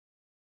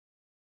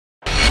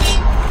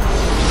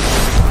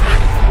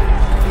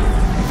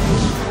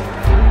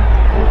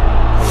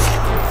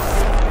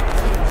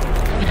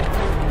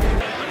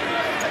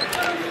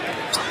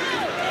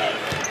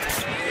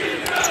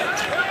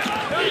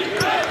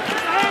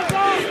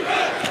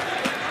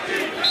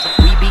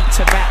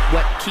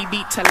key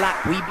beat to lock.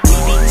 We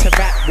beat to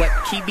rap, what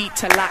key beat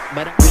to lock,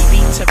 but we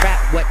beat to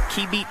rap, what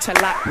key beat to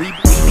lock. We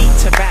beat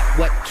to rap,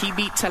 what key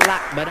beat to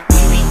lock, but we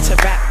beat to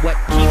rap, what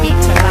key beat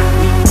to lock.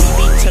 We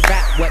beat to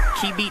rap, what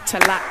key beat to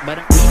lock, but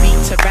we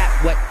beat to rap,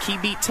 what key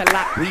beat to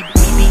lock. We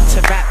beat to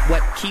rap,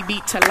 what key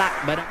beat to lock,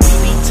 but we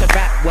beat to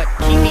rap, what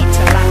key beat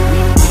to lock.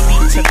 We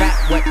beat to rap,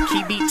 what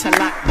key beat to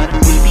lock, but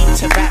we beat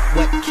to rap,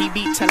 what key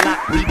beat to lock.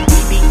 We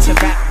beat to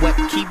rap, what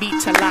key beat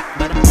to lock,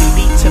 but we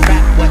beat to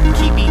rap, what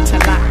key beat to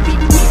lock. We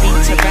beat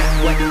to rap,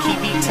 what key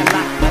beat to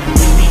lock, but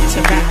we beat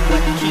to rap,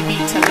 what key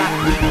beat to lock.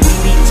 We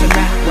beat to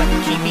rap, what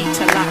key beat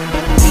to lock,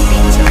 but we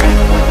beat to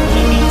rap, what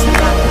key beat to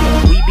lock.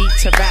 We beat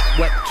to rap,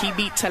 what key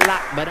beat to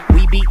lock, but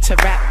we beat to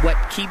rap, what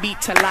key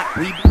beat to lock.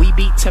 We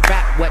beat to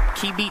rap, what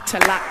key beat to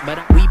lock, but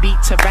we beat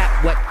to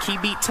rap, what key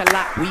beat to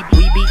lock. We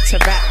beat to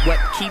rap, what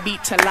key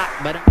beat to lock,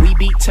 but we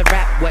beat to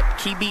rap, what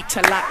key beat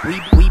to lock.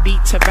 We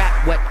beat to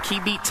rap, what key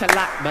beat to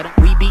lock, but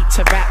we beat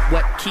to rap,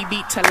 what key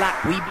beat to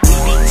lock. We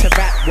beat to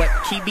rap, what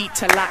key beat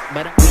to lock,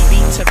 but we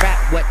beat to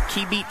rap, what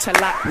key beat to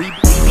lock. We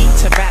beat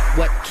to rap,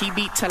 what key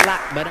beat to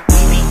lock, but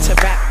we beat to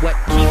rap, what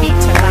key beat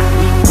to lock.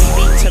 We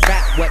beat to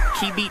rap, what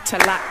key beat to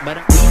lock, but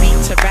we beat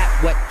to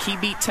rap, what key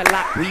beat to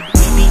lock. We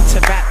beat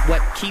to rap,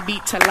 what key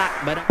beat to lock,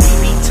 but we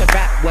beat to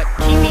rap, what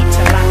key beat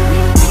to lock.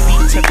 We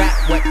beat to rap,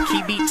 what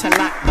key beat to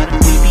lock, but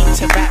we beat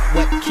to rap,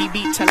 what key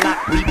beat to lock.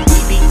 We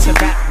beat to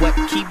rap, what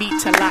key beat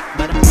to lock,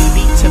 but we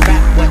beat to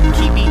rap, what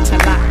key beat to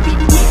lock.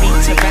 We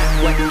beat to rap,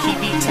 what key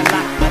beat to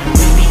lock, but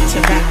we beat to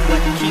rap,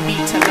 what key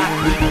beat to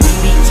lock. We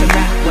beat to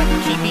rap, what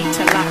key beat to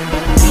lock,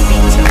 but we beat to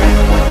rap, what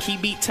key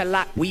beat to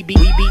lock.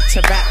 We beat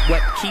to rap,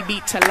 what key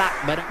beat to lock,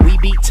 but we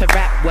beat to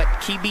rap, what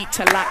key beat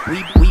to lock.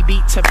 We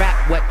beat to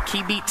rap, what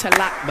key beat to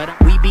lock, but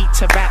we beat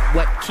to rap,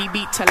 what key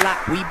beat to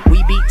lock.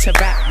 We beat to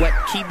rap, what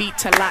key beat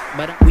to lock,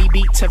 but we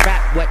beat to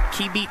rap, what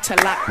key beat to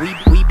lock.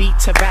 We beat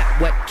to rap,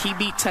 what key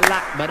beat to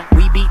lock, but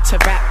we beat to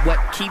rap, what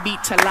key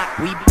beat to lock.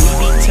 We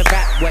beat to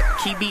rap, what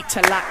key beat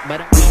to lock,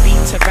 but we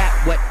beat to rap,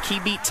 what key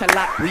beat to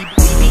lock. We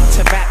beat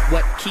to rap,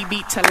 what key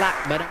beat to lock,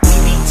 but we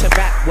beat to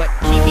rap, what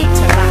key beat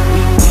to lock.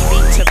 We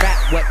beat to rap,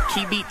 what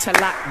key beat to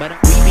lock, but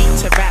we beat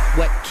to rap,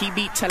 what key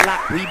beat to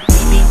lock. We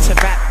beat to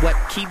rap, what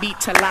key beat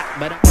to lock,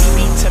 but we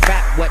beat to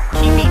rap, what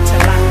key beat to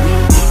lock.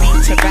 We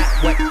beat to rap,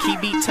 what key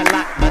beat to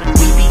lock, but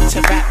we beat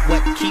to rap,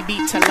 what key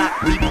beat to lock.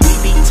 We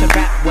beat to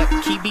rap, what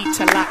key beat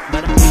to lock,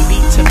 but we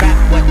beat to rap,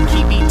 what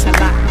key beat to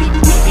lock.